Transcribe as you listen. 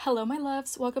Hello, my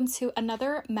loves. Welcome to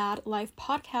another Mad Life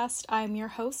podcast. I'm your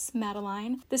host,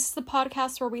 Madeline. This is the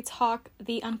podcast where we talk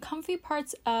the uncomfy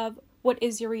parts of what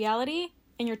is your reality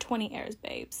in your 20 years,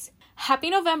 babes. Happy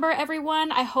November,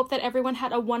 everyone. I hope that everyone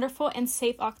had a wonderful and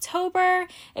safe October.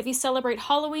 If you celebrate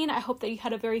Halloween, I hope that you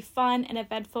had a very fun and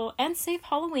eventful and safe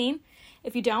Halloween.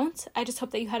 If you don't, I just hope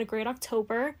that you had a great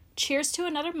October. Cheers to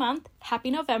another month.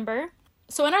 Happy November.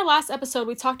 So in our last episode,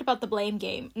 we talked about the blame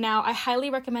game. Now, I highly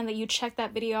recommend that you check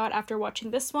that video out after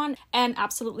watching this one and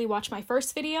absolutely watch my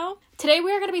first video. Today,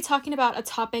 we are going to be talking about a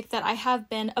topic that I have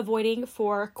been avoiding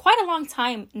for quite a long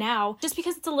time now, just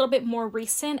because it's a little bit more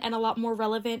recent and a lot more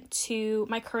relevant to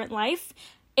my current life.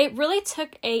 It really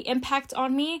took an impact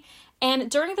on me.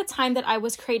 And during the time that I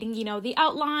was creating, the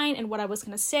outline and what I was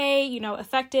going to say,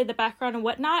 affected the background and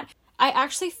whatnot, I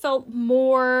actually felt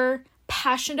more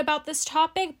passionate about this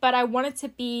topic, but I wanted to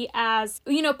be as,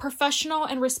 professional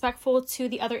and respectful to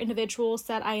the other individuals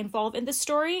that I involve in this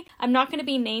story. I'm not going to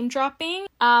be name dropping.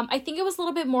 I think it was a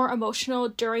little bit more emotional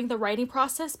during the writing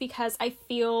process because I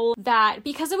feel that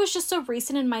because it was just so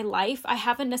recent in my life, I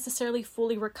haven't necessarily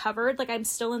fully recovered. Like, I'm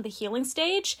still in the healing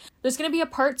stage. There's going to be a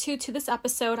part 2 to this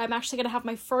episode. I'm actually going to have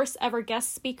my first ever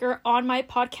guest speaker on my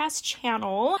podcast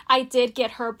channel. I did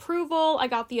get her approval, I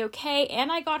got the okay,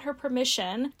 and I got her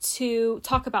permission to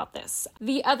talk about this.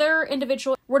 The other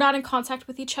individual, we're not in contact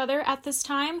with each other at this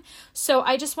time, so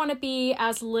I just want to be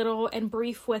as little and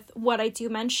brief with what I do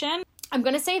mention. I'm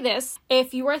going to say this.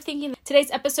 If you are thinking that today's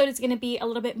episode is going to be a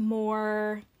little bit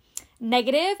more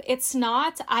negative, it's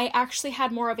not. I actually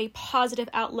had more of a positive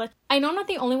outlook. I know I'm not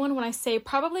the only one when I say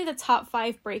probably the top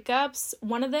 5 breakups,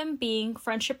 one of them being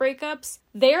friendship breakups.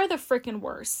 They are the freaking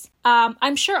worst.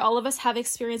 I'm sure all of us have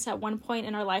experienced at one point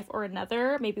in our life or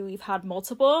another. Maybe we've had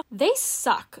multiple. They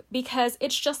suck because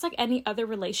it's just like any other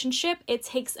relationship. It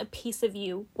takes a piece of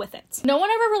you with it. No one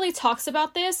ever really talks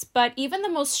about this, but even the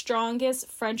most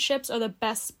strongest friendships or the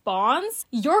best bonds,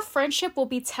 your friendship will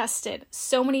be tested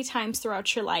so many times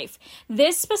throughout your life.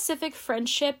 This specific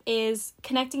friendship is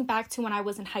connecting back to when I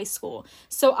was in high school.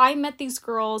 So I met these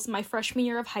girls my freshman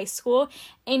year of high school,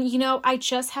 and I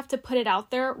just have to put it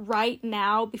out there right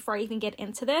now before I even get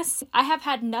into this. I have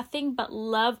had nothing but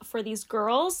love for these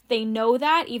girls. They know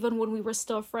that even when we were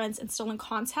still friends and still in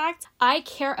contact. I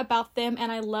care about them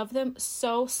and I love them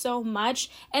so, so much.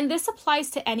 And this applies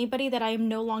to anybody that I am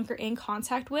no longer in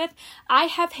contact with. I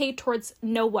have hate towards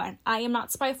no one. I am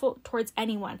not spiteful towards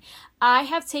anyone. I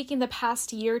have taken the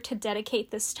past year to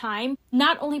dedicate this time,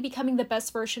 not only becoming the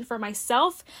best version for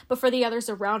myself, but for the others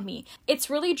around me. It's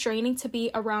really draining to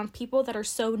be around people that are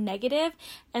so negative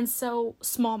and so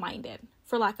small-minded,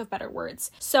 for lack of better words.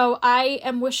 So I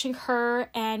am wishing her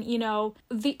and,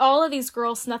 all of these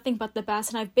girls nothing but the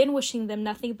best. And I've been wishing them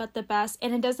nothing but the best.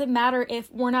 And it doesn't matter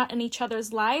if we're not in each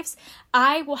other's lives.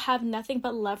 I will have nothing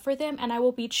but love for them. And I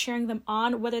will be cheering them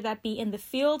on, whether that be in the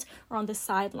field or on the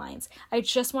sidelines. I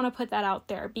just want to put that out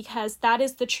there because that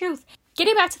is the truth.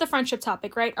 Getting back to the friendship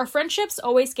topic, right? Our friendships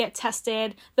always get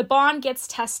tested. The bond gets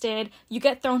tested. You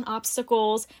get thrown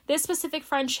obstacles. This specific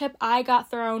friendship, I got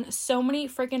thrown so many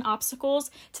freaking obstacles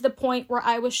to the point where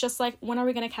I was just like, when are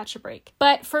we going to catch a break?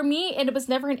 But for me, it was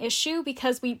never an issue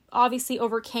because we obviously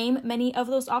overcame many of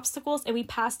those obstacles and we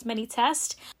passed many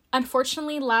tests.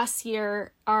 Unfortunately, last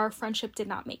year, our friendship did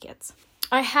not make it.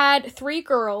 I had 3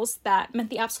 girls that meant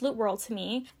the absolute world to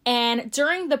me. And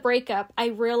during the breakup, I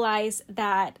realized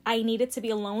that I needed to be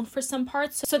alone for some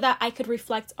parts so that I could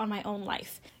reflect on my own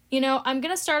life. I'm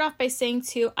going to start off by saying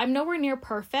too, I'm nowhere near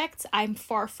perfect. I'm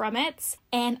far from it.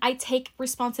 And I take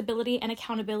responsibility and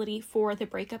accountability for the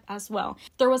breakup as well.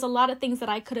 There was a lot of things that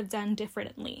I could have done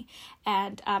differently.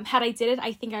 And had I did it,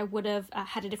 I think I would have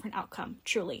had a different outcome,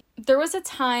 truly. There was a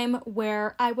time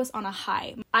where I was on a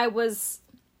high. I was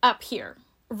up here.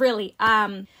 Really.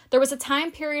 There was a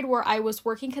time period where I was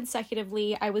working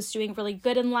consecutively. I was doing really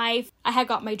good in life. I had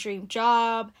got my dream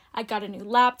job. I got a new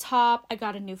laptop. I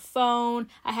got a new phone.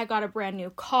 I had got a brand new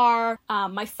car.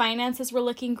 My finances were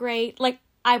looking great. Like,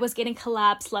 I was getting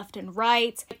collabs left and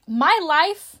right. My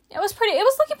life, it was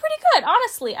looking pretty good,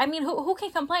 honestly. I mean, who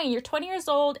can complain? You're 20 years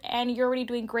old and you're already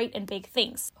doing great and big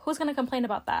things. Who's going to complain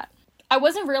about that? I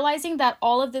wasn't realizing that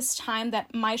all of this time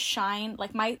that my shine,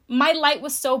 like my light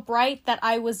was so bright that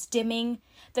I was dimming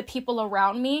the people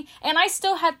around me. And I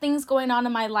still had things going on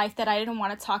in my life that I didn't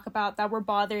want to talk about that were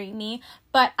bothering me.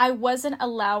 But I wasn't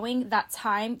allowing that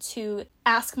time to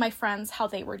ask my friends how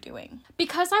they were doing.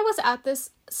 Because I was at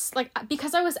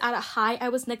a high, I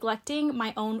was neglecting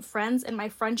my own friends and my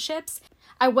friendships.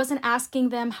 I wasn't asking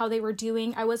them how they were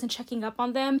doing. I wasn't checking up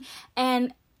on them.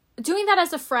 And doing that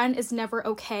as a friend is never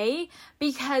okay,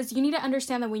 because you need to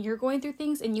understand that when you're going through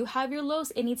things and you have your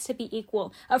lows, it needs to be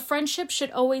equal. A friendship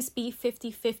should always be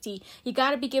 50-50. You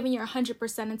got to be giving your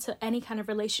 100% into any kind of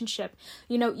relationship.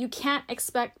 You can't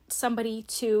expect somebody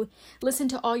to listen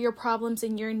to all your problems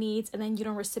and your needs and then you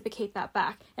don't reciprocate that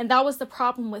back. And that was the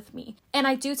problem with me. And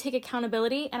I do take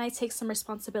accountability and I take some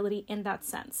responsibility in that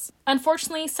sense.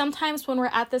 Unfortunately, sometimes when we're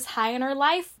at this high in our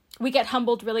life, we get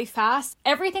humbled really fast.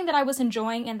 Everything that I was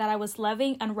enjoying and that I was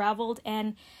loving unraveled,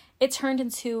 and it turned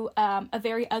into a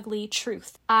very ugly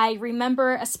truth. I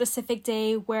remember a specific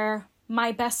day where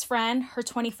my best friend, her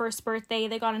 21st birthday,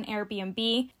 they got an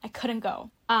Airbnb. I couldn't go.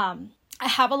 I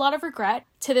have a lot of regret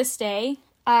to this day.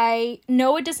 I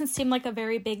know it doesn't seem like a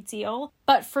very big deal,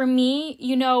 but for me,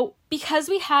 because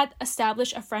we had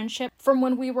established a friendship from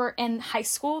when we were in high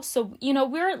school, so,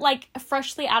 we're like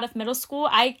freshly out of middle school.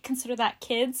 I consider that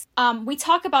kids. We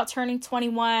talk about turning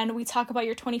 21. We talk about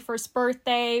your 21st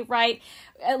birthday, right?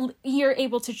 You're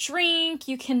able to drink.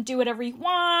 You can do whatever you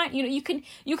want. You can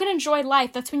enjoy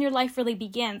life. That's when your life really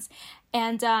begins.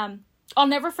 And I'll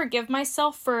never forgive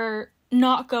myself for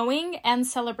not going and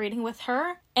celebrating with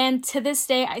her. And to this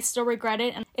day, I still regret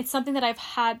it. And it's something that I've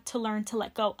had to learn to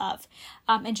let go of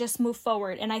and just move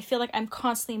forward. And I feel like I'm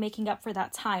constantly making up for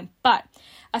that time. But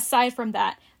aside from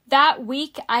that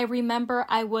week, I remember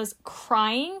I was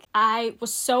crying. I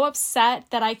was so upset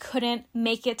that I couldn't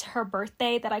make it to her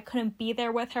birthday, that I couldn't be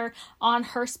there with her on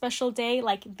her special day,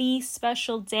 like the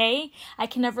special day. I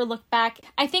can never look back.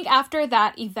 I think after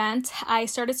that event, I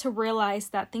started to realize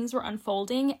that things were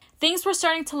unfolding. Things were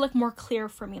starting to look more clear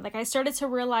for me. Like I started to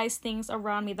realize things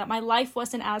around me, that my life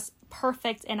wasn't as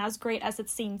perfect and as great as it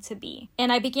seemed to be.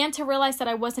 And I began to realize that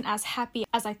I wasn't as happy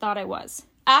as I thought I was.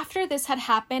 After this had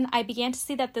happened, I began to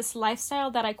see that this lifestyle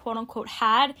that I quote unquote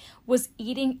had was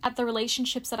eating at the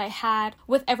relationships that I had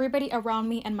with everybody around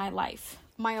me in my life.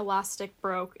 My elastic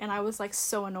broke and I was like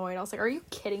so annoyed. I was like, are you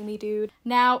kidding me, dude?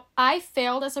 Now, I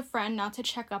failed as a friend not to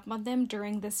check up on them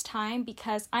during this time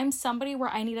because I'm somebody where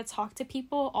I need to talk to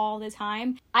people all the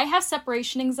time. I have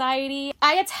separation anxiety.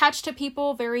 I attach to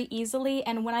people very easily,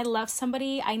 and when I love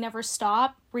somebody, I never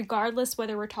stop. Regardless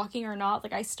whether we're talking or not,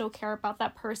 like I still care about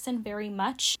that person very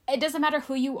much. It doesn't matter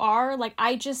who you are, like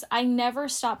I never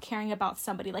stop caring about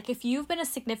somebody. Like if you've been a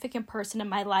significant person in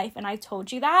my life and I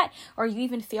told you that, or you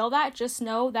even feel that, just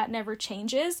know that never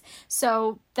changes.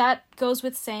 So that goes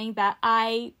with saying that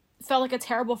I felt like a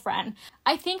terrible friend.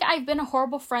 I think I've been a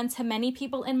horrible friend to many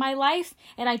people in my life,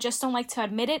 and I just don't like to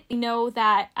admit it. I know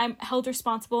that I'm held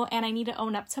responsible and I need to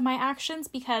own up to my actions,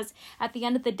 because at the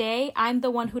end of the day, I'm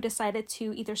the one who decided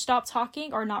to either stop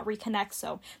talking or not reconnect,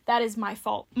 so that is my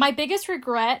fault. My biggest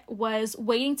regret was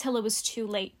waiting till it was too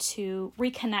late to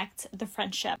reconnect the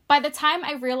friendship. By the time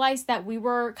I realized that we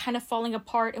were kind of falling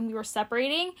apart and we were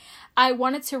separating, I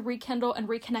wanted to rekindle and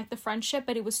reconnect the friendship,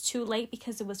 but it was too late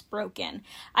because it was broken.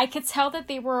 I could tell that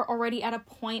they were already at a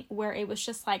point where it was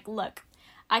just like, look,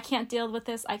 I can't deal with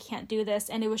this, I can't do this.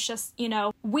 And it was just,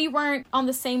 we weren't on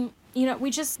the same,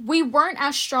 we weren't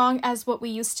as strong as what we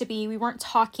used to be. We weren't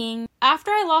talking.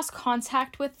 After I lost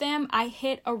contact with them, I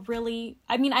hit a really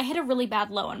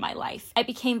bad low in my life. I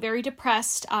became very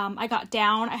depressed. I got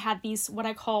down. I had these, what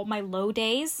I call my low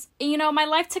days. My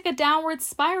life took a downward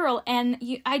spiral, and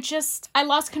I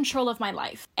lost control of my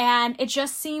life. And it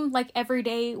just seemed like every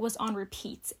day was on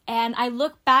repeat. And I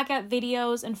look back at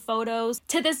videos and photos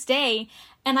to this day,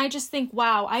 and I just think,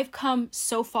 wow, I've come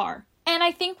so far. And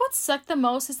I think what sucked the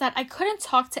most is that I couldn't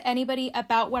talk to anybody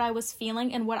about what I was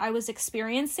feeling and what I was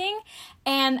experiencing.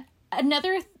 And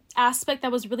another aspect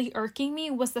that was really irking me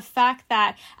was the fact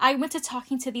that I went to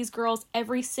talking to these girls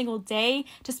every single day,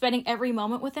 to spending every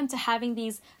moment with them, to having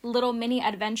these little mini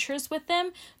adventures with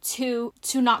them, to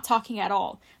not talking at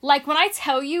all. Like when I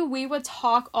tell you we would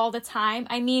talk all the time,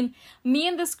 I mean, me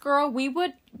and this girl, we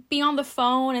would be on the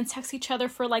phone and text each other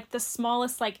for like the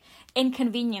smallest like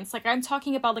inconvenience. Like I'm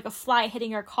talking about like a fly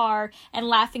hitting our car and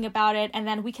laughing about it, and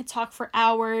then we could talk for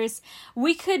hours.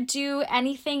 We could do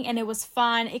anything and it was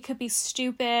fun. It could be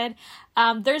stupid.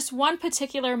 There's one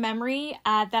particular memory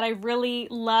that I really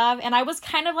love, and I was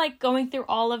kind of like going through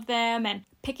all of them and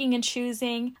picking and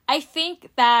choosing. I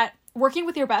think that working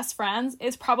with your best friends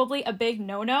is probably a big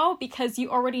no-no, because you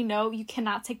already know you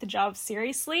cannot take the job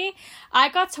seriously. I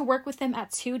got to work with them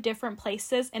at 2 different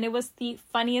places, and it was the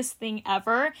funniest thing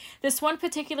ever. This one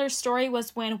particular story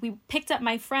was when we picked up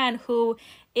my friend, who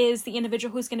is the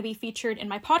individual who's going to be featured in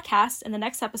my podcast in the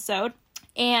next episode.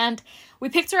 And we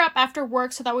picked her up after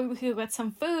work so that way we could get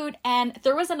some food. And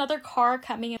there was another car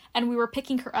coming and we were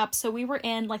picking her up. So we were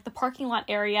in like the parking lot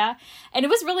area and it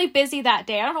was really busy that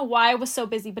day. I don't know why it was so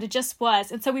busy, but it just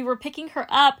was. And so we were picking her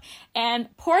up and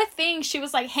poor thing, she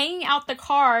was like hanging out the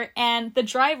car, and the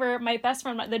driver, my best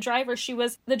friend, the driver, she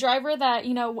was the driver that,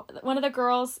 you know, one of the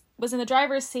girls was in the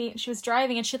driver's seat. She was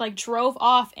driving and she like drove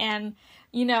off, and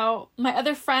you know, my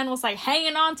other friend was like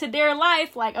hanging on to dear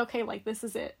life, like, okay, like this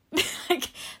is it. Like,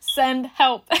 send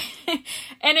help.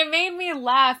 And it made me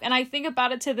laugh. And I think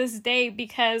about it to this day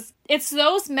because it's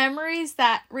those memories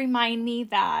that remind me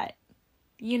that,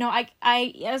 you know,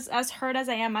 I as hurt as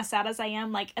I am, as sad as I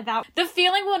am, like that the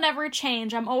feeling will never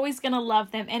change. I'm always gonna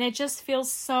love them. And it just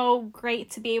feels so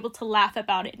great to be able to laugh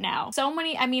about it now.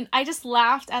 I just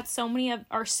laughed at so many of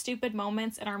our stupid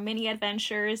moments and our mini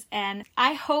adventures. And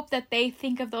I hope that they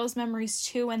think of those memories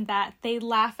too and that they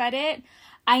laugh at it.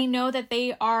 I know that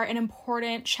they are an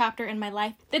important chapter in my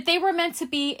life, that they were meant to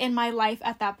be in my life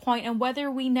at that point. And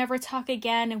whether we never talk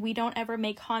again and we don't ever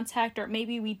make contact, or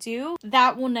maybe we do,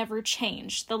 that will never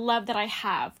change. The love that I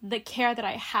have, the care that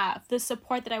I have, the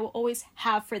support that I will always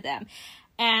have for them.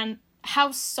 And how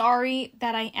sorry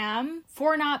that I am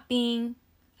for not being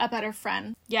a better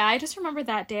friend. Yeah, I just remember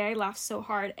that day I laughed so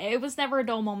hard. It was never a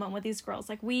dull moment with these girls.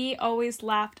 Like, we always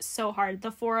laughed so hard,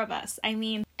 the four of us. I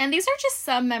mean, and these are just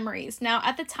some memories. Now,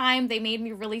 at the time, they made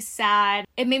me really sad.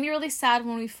 It made me really sad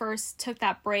when we first took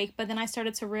that break, but then I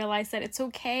started to realize that it's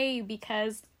okay,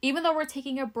 because even though we're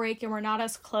taking a break and we're not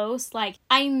as close, like,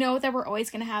 I know that we're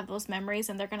always going to have those memories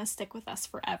and they're going to stick with us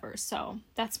forever. So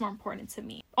that's more important to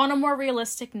me. On a more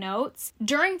realistic note,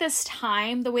 during this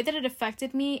time, the way that it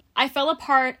affected me, I fell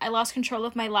apart. I lost control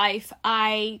of my life.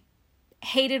 I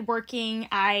hated working.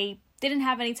 I didn't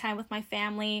have any time with my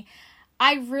family.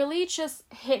 I really just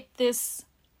hit this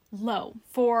low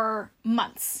for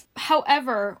months.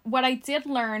 However, what I did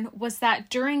learn was that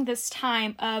during this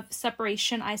time of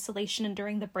separation, isolation, and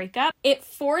during the breakup, it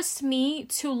forced me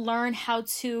to learn how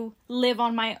to live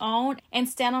on my own and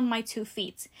stand on my 2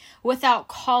 feet without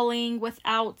calling,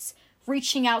 without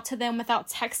reaching out to them, without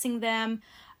texting them,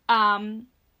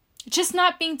 just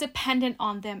not being dependent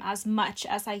on them as much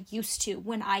as I used to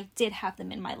when I did have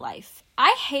them in my life.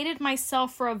 I hated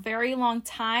myself for a very long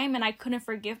time, and I couldn't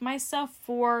forgive myself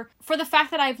for the fact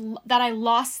that I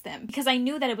lost them, because I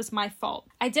knew that it was my fault.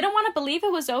 I didn't want to believe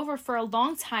it was over for a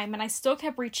long time, and I still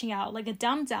kept reaching out like a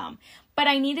dum-dum. But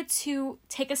I needed to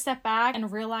take a step back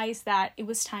and realize that it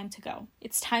was time to go.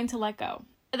 It's time to let go.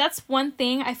 That's one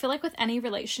thing I feel like with any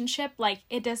relationship, like,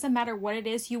 it doesn't matter what it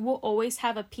is, you will always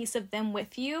have a piece of them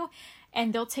with you,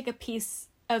 and they'll take a piece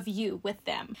of you with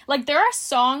them. Like, there are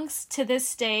songs to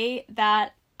this day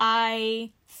that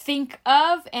I think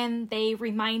of and they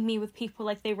remind me with people,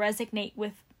 like they resonate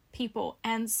with people.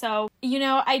 And so, you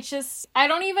know, I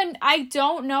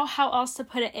don't know how else to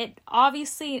put it.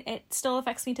 It still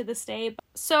affects me to this day.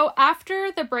 So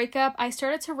after the breakup, I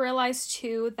started to realize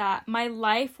too that my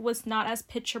life was not as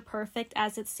picture perfect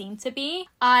as it seemed to be.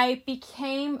 I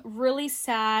became really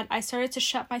sad. I started to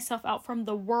shut myself out from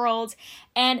the world.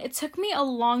 And it took me a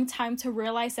long time to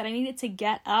realize that I needed to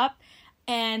get up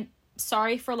and,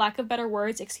 sorry for lack of better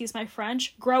words, excuse my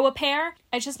French, grow a pair.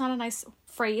 It's just not a nice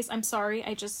phrase. I'm sorry.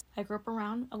 I grew up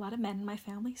around a lot of men in my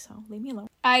family, so leave me alone.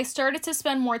 I started to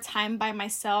spend more time by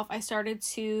myself. I started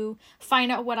to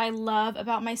find out what I love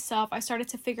about myself. I started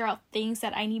to figure out things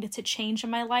that I needed to change in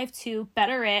my life to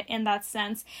better it in that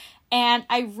sense. And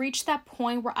I reached that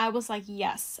point where I was like,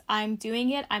 yes, I'm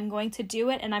doing it. I'm going to do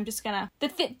it. And I'm just gonna...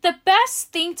 The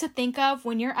best thing to think of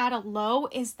when you're at a low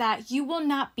is that you will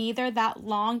not be there that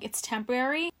long. It's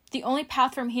temporary. The only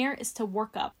path from here is to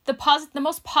work up. The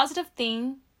most positive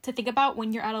thing to think about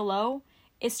when you're at a low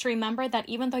is to remember that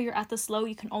even though you're at this low,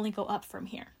 you can only go up from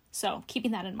here. So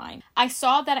keeping that in mind, I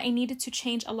saw that I needed to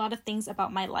change a lot of things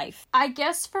about my life. I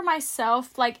guess for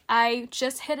myself, like, I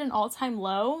just hit an all-time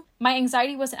low. My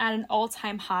anxiety was at an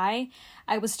all-time high.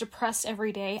 I was depressed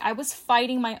every day. I was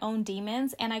fighting my own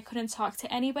demons and I couldn't talk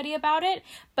to anybody about it.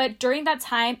 But during that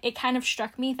time, it kind of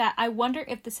struck me that I wonder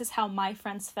if this is how my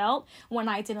friends felt when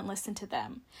I didn't listen to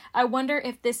them. I wonder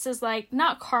if this is like,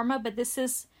 not karma, but this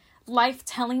is life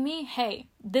telling me, hey,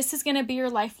 this is going to be your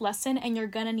life lesson and you're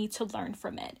going to need to learn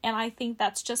from it. And I think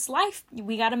that's just life.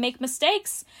 We got to make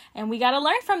mistakes and we got to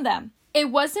learn from them.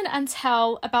 It wasn't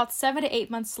until about 7 to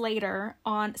 8 months later,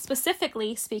 on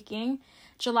specifically speaking,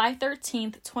 July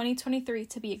 13th, 2023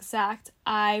 to be exact,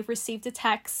 I received a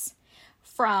text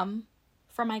from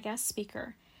my guest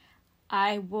speaker.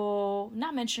 I will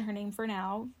not mention her name for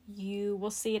now. You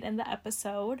will see it in the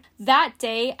episode. That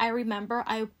day, I remember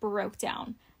I broke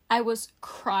down. I was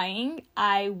crying.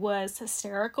 I was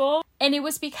hysterical. And it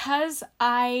was because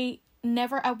I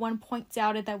never at one point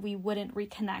doubted that we wouldn't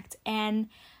reconnect. And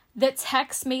the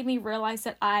text made me realize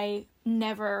that I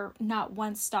never, not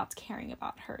once, stopped caring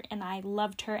about her. And I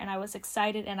loved her and I was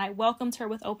excited and I welcomed her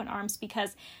with open arms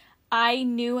because I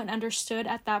knew and understood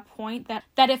at that point that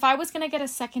if I was going to get a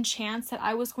second chance, that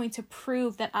I was going to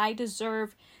prove that I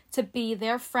deserve to be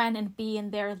their friend and be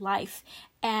in their life.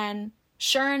 And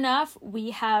sure enough,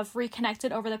 we have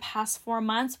reconnected over the past 4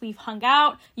 months. We've hung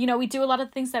out. You know, we do a lot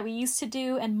of things that we used to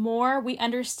do and more. We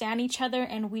understand each other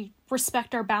and we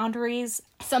respect our boundaries.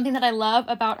 Something that I love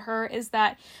about her is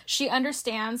that she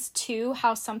understands too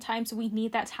how sometimes we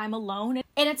need that time alone.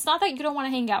 And it's not that you don't want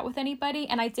to hang out with anybody.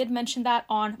 And I did mention that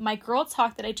on my girl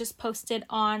talk that I just posted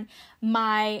on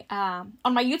my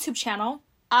YouTube channel.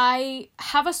 I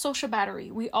have a social battery.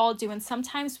 We all do. And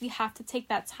sometimes we have to take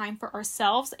that time for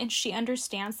ourselves. And she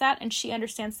understands that. And she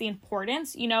understands the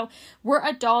importance. You know, we're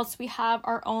adults. We have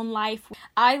our own life.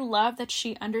 I love that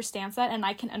she understands that. And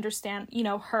I can understand, you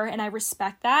know, her. And I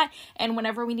respect that. And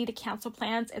whenever we need to cancel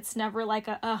plans, it's never like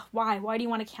why? Why do you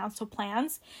want to cancel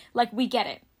plans? Like, we get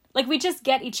it. Like, we just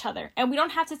get each other and we don't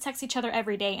have to text each other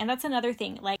every day. And that's another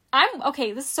thing. Like,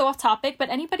 this is so off topic, but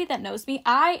anybody that knows me,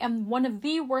 I am one of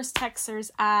the worst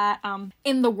texters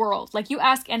in the world. Like, you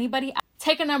ask anybody,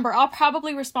 take a number, I'll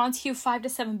probably respond to you 5 to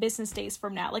 7 business days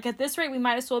from now. Like, at this rate, we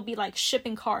might as well be like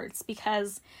shipping cards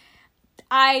because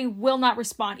I will not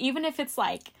respond. Even if it's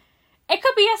like, it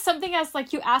could be as something as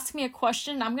like you ask me a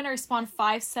question and I'm going to respond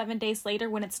 5-7 days later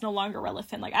when it's no longer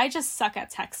relevant. Like, I just suck at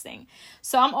texting.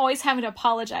 So I'm always having to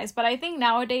apologize. But I think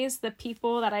nowadays the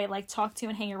people that I like talk to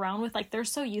and hang around with, like, they're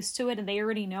so used to it and they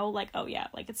already know, like, oh yeah,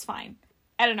 like, it's fine.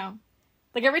 I don't know.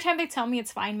 Like, every time they tell me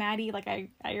it's fine, Maddie, like, I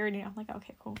already know. I'm like,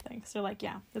 okay, cool, thanks. They're like,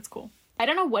 yeah, that's cool. I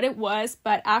don't know what it was,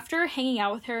 but after hanging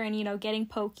out with her and, you know, getting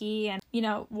pokey and, you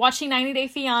know, watching 90 Day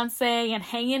Fiancé and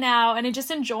hanging out and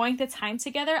just enjoying the time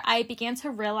together, I began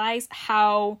to realize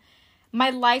how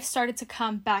my life started to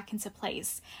come back into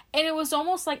place. And it was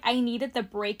almost like I needed the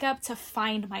breakup to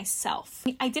find myself.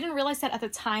 I didn't realize that at the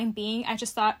time being. I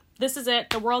just thought, this is it,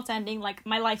 the world's ending, like,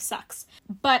 my life sucks.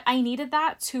 But I needed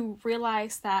that to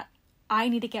realize that I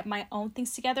need to get my own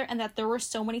things together and that there were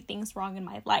so many things wrong in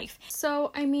my life.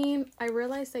 So, I mean, I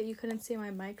realized that you couldn't see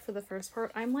my mic for the first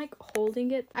part. I'm like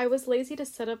holding it. I was lazy to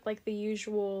set up like the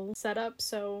usual setup,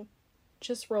 so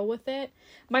just roll with it.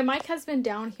 My mic has been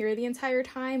down here the entire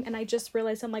time and I just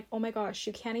realized, I'm like, oh my gosh,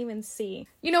 you can't even see.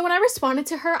 You know, when I responded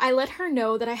to her, I let her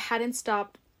know that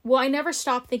I never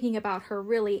stopped thinking about her,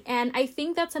 really. And I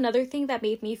think that's another thing that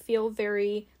made me feel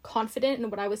very confident in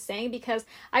what I was saying, because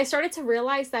I started to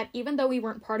realize that even though we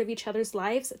weren't part of each other's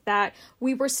lives, that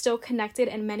we were still connected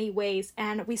in many ways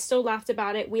and we still laughed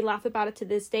about it. We laugh about it to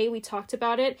this day. We talked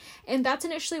about it. And that's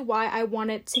initially why I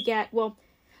wanted to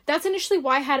that's initially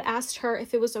why I had asked her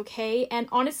if it was okay. And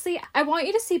honestly, I want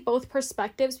you to see both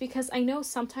perspectives, because I know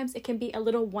sometimes it can be a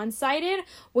little one-sided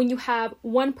when you have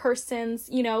one person's,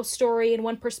 you know, story and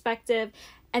one perspective,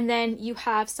 and then you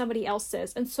have somebody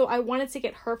else's. And so I wanted to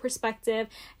get her perspective,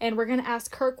 and we're going to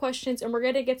ask her questions, and we're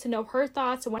going to get to know her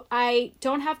thoughts. And I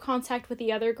don't have contact with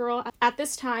the other girl at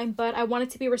this time, but I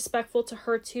wanted to be respectful to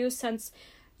her too, since,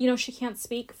 you know, she can't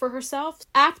speak for herself.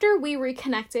 After we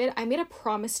reconnected, I made a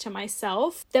promise to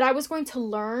myself that I was going to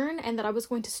learn and that I was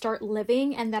going to start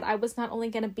living, and that I was not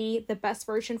only going to be the best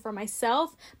version for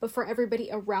myself, but for everybody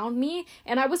around me.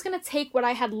 And I was going to take what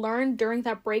I had learned during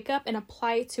that breakup and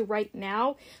apply it to right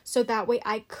now, so that way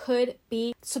I could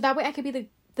be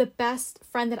the best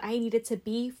friend that I needed to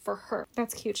be for her.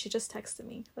 That's cute. She just texted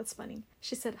me. That's funny.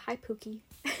 She said, hi, Pookie.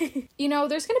 You know,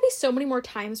 there's going to be so many more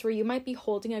times where you might be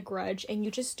holding a grudge and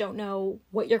you just don't know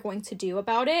what you're going to do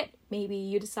about it. Maybe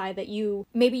you decide that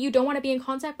maybe you don't want to be in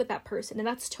contact with that person, and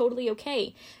that's totally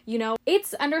okay. You know,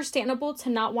 it's understandable to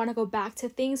not want to go back to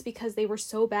things because they were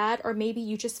so bad, or maybe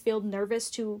you just feel nervous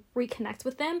to reconnect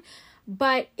with them.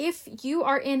 But if you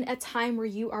are in a time where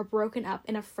you are broken up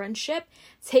in a friendship,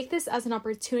 take this as an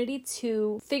opportunity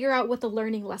to figure out what the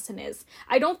learning lesson is.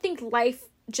 I don't think life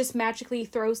just magically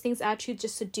throws things at you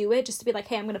just to do it, just to be like,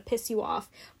 hey, I'm going to piss you off.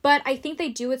 But I think they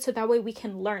do it so that way we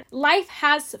can learn. Life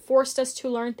has forced us to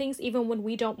learn things even when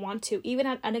we don't want to, even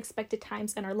at unexpected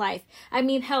times in our life. I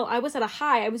mean, hell, I was at a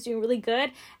high, I was doing really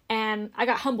good, and I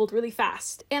got humbled really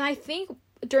fast. And I think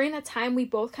during that time, we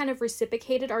both kind of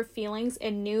reciprocated our feelings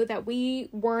and knew that we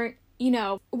weren't,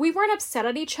 we weren't upset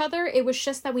at each other. It was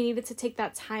just that we needed to take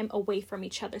that time away from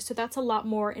each other. So that's a lot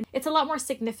more, and it's a lot more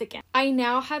significant. I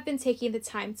now have been taking the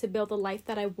time to build a life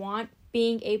that I want,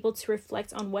 being able to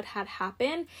reflect on what had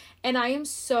happened. And I am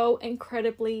so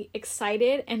incredibly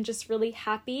excited and just really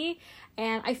happy.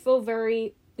 And I feel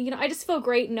very, I just feel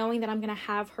great knowing that I'm going to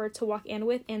have her to walk in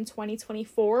with in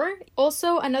 2024.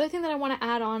 Also, another thing that I want to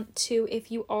add on to,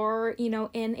 if you are,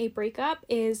 in a breakup,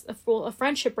 is a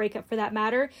friendship breakup for that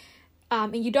matter.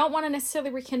 And you don't want to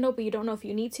necessarily rekindle, but you don't know if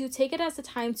you need to. Take it as a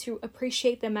time to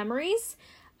appreciate the memories.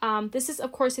 This is,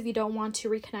 of course, if you don't want to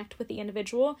reconnect with the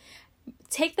individual.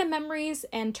 Take the memories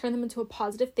and turn them into a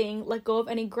positive thing. Let go of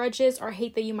any grudges or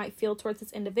hate that you might feel towards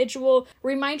this individual.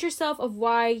 Remind yourself of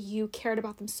why you cared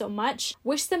about them so much.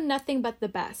 Wish them nothing but the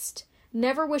best.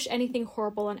 Never wish anything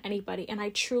horrible on anybody, and I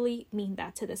truly mean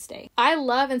that to this day. I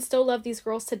love and still love these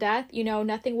girls to death.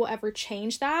 Nothing will ever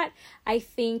change that. I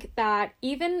think that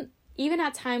even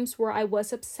at times where I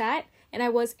was upset and I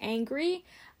was angry,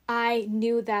 I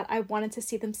knew that I wanted to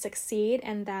see them succeed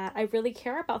and that I really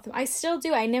care about them. I still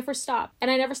do. I never stop.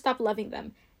 And I never stop loving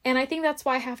them. And I think that's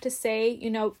why I have to say,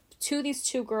 to these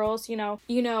two girls, you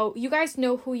guys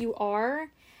know who you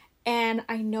are. And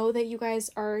I know that you guys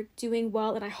are doing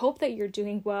well. And I hope that you're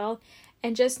doing well.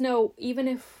 And just know, even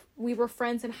if we were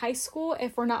friends in high school,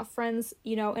 if we're not friends,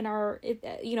 in our,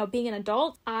 being an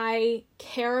adult, I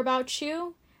care about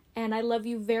you. And I love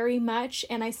you very much.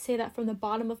 And I say that from the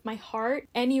bottom of my heart.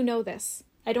 And you know this.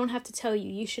 I don't have to tell you.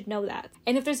 You should know that.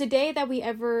 And if there's a day that we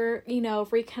ever,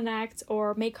 reconnect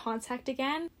or make contact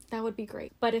again, that would be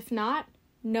great. But if not,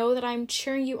 know that I'm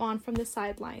cheering you on from the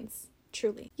sidelines.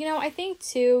 Truly. I think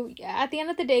too, at the end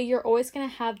of the day, you're always going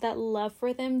to have that love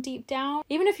for them deep down.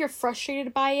 Even if you're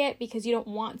frustrated by it because you don't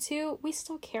want to, we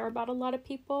still care about a lot of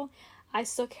people. I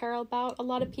still care about a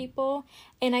lot of people.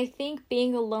 And I think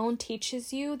being alone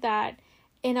teaches you that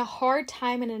in a hard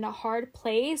time and in a hard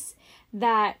place,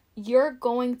 that you're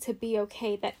going to be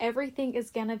okay, that everything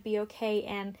is going to be okay.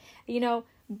 And,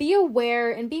 be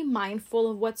aware and be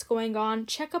mindful of what's going on.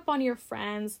 Check up on your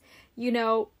friends.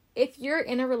 If you're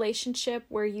in a relationship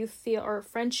where you feel, or a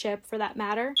friendship for that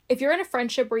matter, if you're in a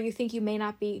friendship where you think you may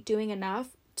not be doing enough,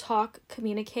 talk,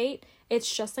 communicate.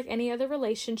 It's just like any other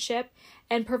relationship,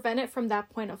 and prevent it from that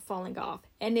point of falling off.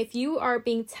 And if you are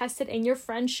being tested in your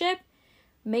friendship,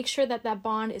 make sure that that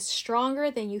bond is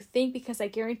stronger than you think, because I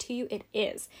guarantee you it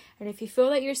is. And if you feel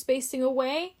that you're spacing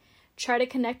away, try to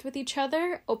connect with each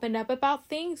other, open up about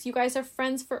things. You guys are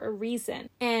friends for a reason.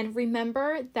 And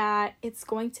remember that it's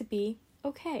going to be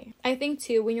okay. I think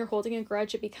too, when you're holding a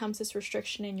grudge, it becomes this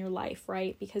restriction in your life,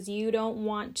 right? Because you don't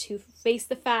want to face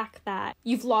the fact that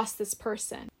you've lost this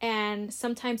person. And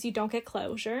sometimes you don't get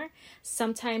closure.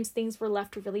 Sometimes things were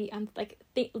left really,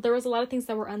 there was a lot of things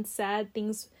that were unsaid,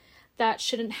 things that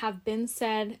shouldn't have been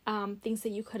said, things that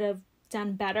you could have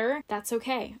done better. That's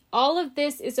okay. All of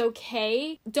this is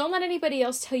okay. Don't let anybody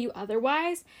else tell you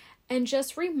otherwise. And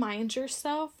just remind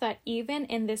yourself that even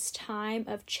in this time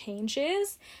of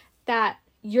changes, that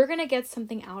you're going to get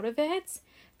something out of it.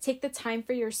 Take the time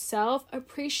for yourself.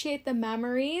 Appreciate the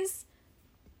memories.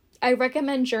 I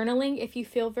recommend journaling if you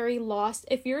feel very lost.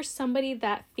 If you're somebody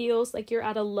that feels like you're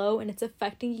at a low and it's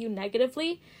affecting you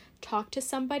negatively, talk to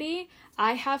somebody.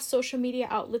 I have social media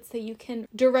outlets that you can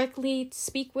directly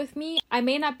speak with me. I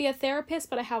may not be a therapist,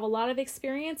 but I have a lot of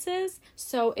experiences.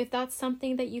 So if that's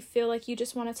something that you feel like you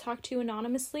just want to talk to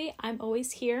anonymously, I'm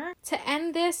always here. To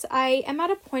end this, I am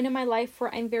at a point in my life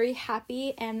where I'm very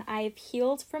happy and I've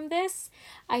healed from this.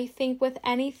 I think with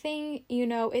anything,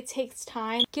 it takes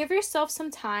time. Give yourself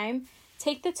some time.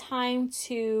 Take the time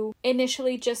to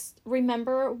initially just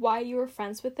remember why you were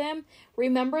friends with them.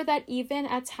 Remember that even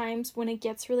at times when it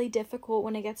gets really difficult,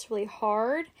 when it gets really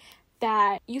hard,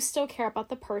 that you still care about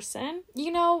the person.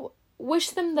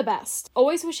 Wish them the best.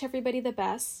 Always wish everybody the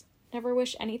best. Never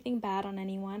wish anything bad on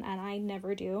anyone, and I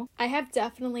never do. I have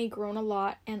definitely grown a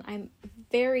lot, and I'm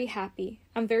very happy.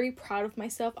 I'm very proud of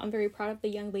myself. I'm very proud of the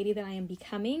young lady that I am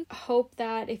becoming. I hope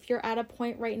that if you're at a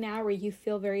point right now where you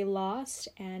feel very lost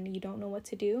and you don't know what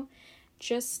to do,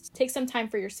 just take some time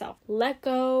for yourself. Let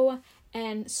go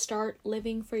and start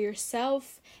living for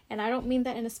yourself. And I don't mean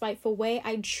that in a spiteful way.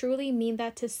 I truly mean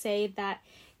that to say that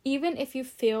even if you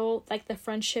feel like the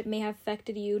friendship may have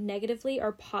affected you negatively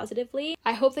or positively,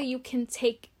 I hope that you can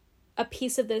take a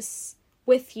piece of this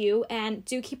with you. And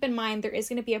do keep in mind there is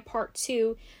going to be a part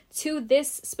 2 to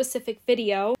this specific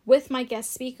video with my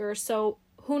guest speaker. So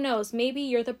who knows, maybe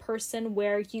you're the person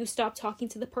where you stopped talking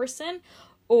to the person,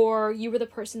 or you were the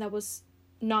person that was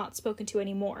not spoken to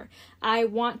anymore. I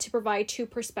want to provide 2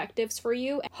 perspectives for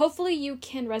you. Hopefully you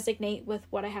can resonate with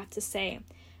what I have to say.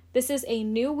 This is a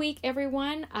new week,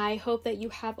 everyone. I hope that you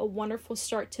have a wonderful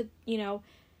start to,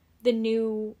 the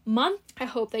new month. I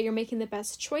hope that you're making the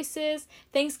best choices.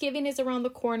 Thanksgiving is around the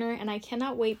corner, and I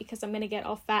cannot wait because I'm going to get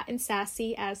all fat and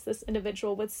sassy, as this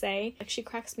individual would say. Like, she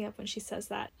cracks me up when she says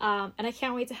that. And I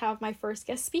can't wait to have my first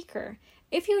guest speaker.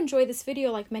 If you enjoyed this video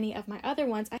like many of my other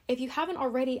ones, if you haven't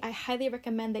already, I highly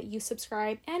recommend that you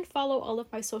subscribe and follow all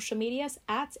of my social medias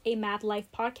at A Mad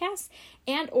Life Podcast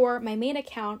and or my main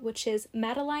account, which is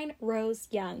Madeline Rose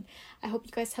Young. I hope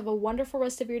you guys have a wonderful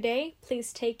rest of your day.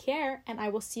 Please take care, and I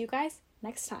will see you guys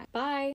next time. Bye!